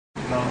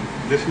Now,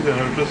 this is an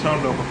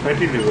ultrasound of a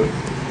fatty liver.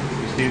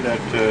 You see that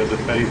the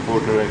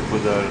periportal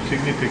echoes are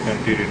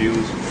significantly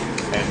reduced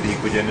and the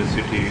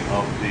echogenicity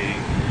of the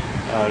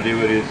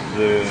liver is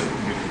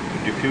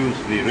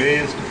diffusely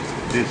raised.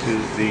 This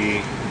is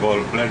the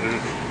gallbladder.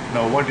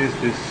 Now, what is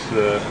this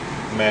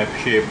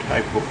map-shaped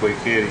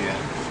hypoechoic area?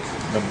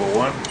 Number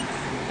one.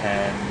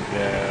 And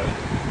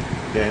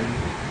then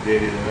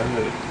there is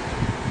another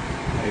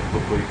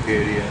hypoechoic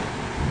area.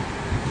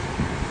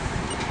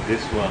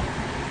 This one,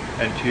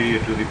 anterior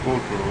to the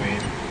portal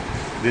vein.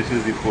 This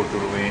is the portal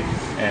vein,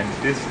 and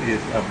this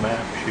is a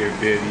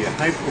map-shaped area,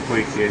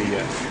 hypoechoic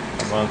area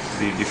amongst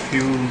the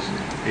diffuse,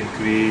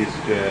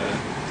 increased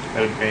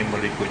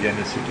parenchymal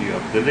echogenicity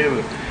of the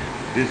liver.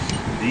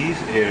 These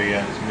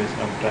areas may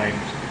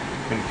sometimes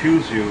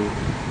confuse you,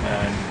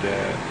 and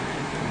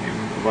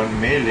one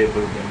may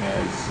label them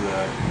as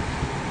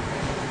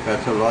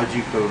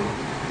pathological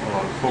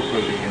or focal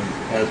lesions.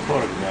 As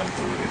for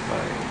example,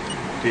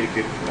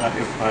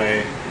 if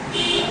I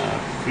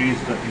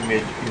freeze the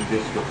image in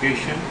this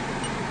location,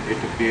 it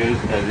appears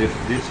as if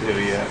this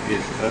area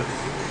is a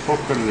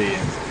focal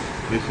lesion.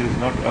 This is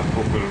not a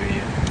focal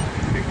lesion,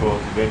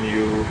 because when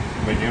you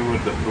maneuver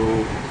the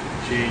probe,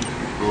 change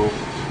the probe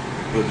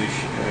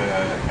position,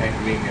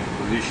 angling and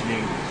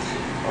positioning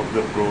of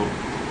the probe,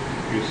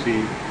 you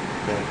see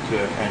that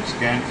and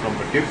scan from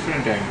a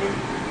different angle,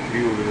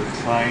 you will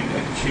find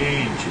a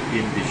change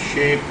in the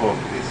shape of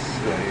this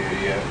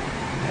area,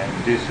 and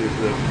this is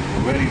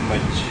very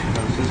much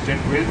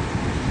consistent with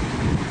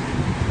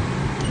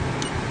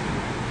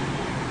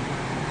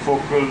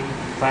focal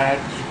fat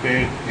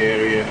spared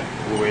area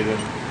within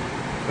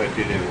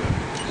fatty liver.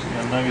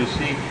 And now you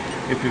see,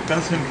 if you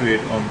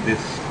concentrate on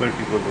this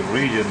particular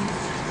region,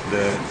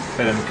 the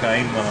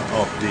parenchyma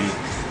of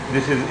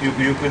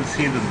you can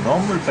see the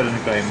normal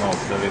parenchyma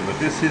of the liver.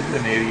 This is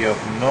an area of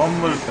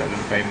normal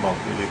parenchyma of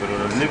the liver,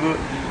 or a liver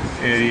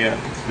area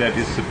that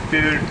is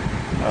spared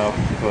of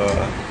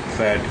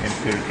fat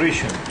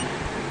infiltration.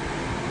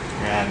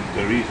 And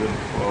the reason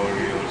for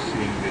your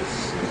seeing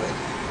this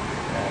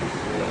as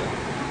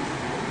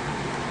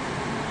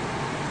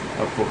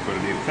a focal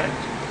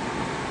defect,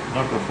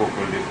 not a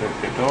focal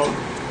defect at all,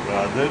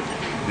 rather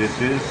this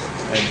is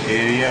an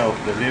area of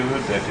the liver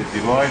that is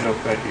devoid of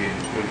fatty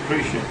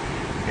infiltration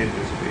in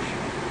this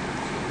patient.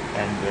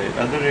 And the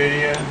other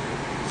area,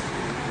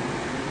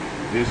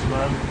 this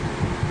one,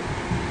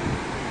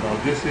 now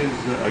this is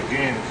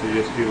again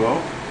suggestive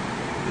of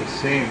the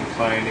same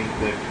finding,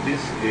 that this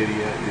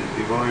area is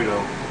devoid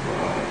of,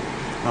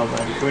 now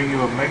I'm showing you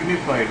a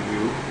magnified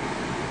view.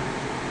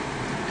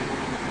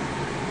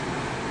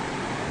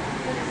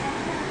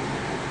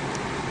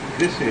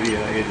 This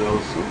area is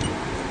also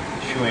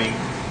showing,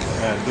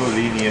 though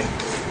linear,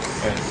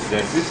 and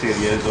that this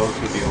area is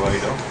also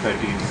devoid of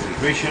fatty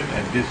infiltration,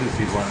 and this is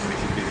the one which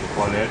is being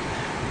called as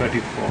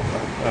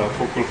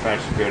focal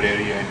fat spared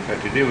area in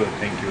fatty liver.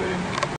 Thank you very much.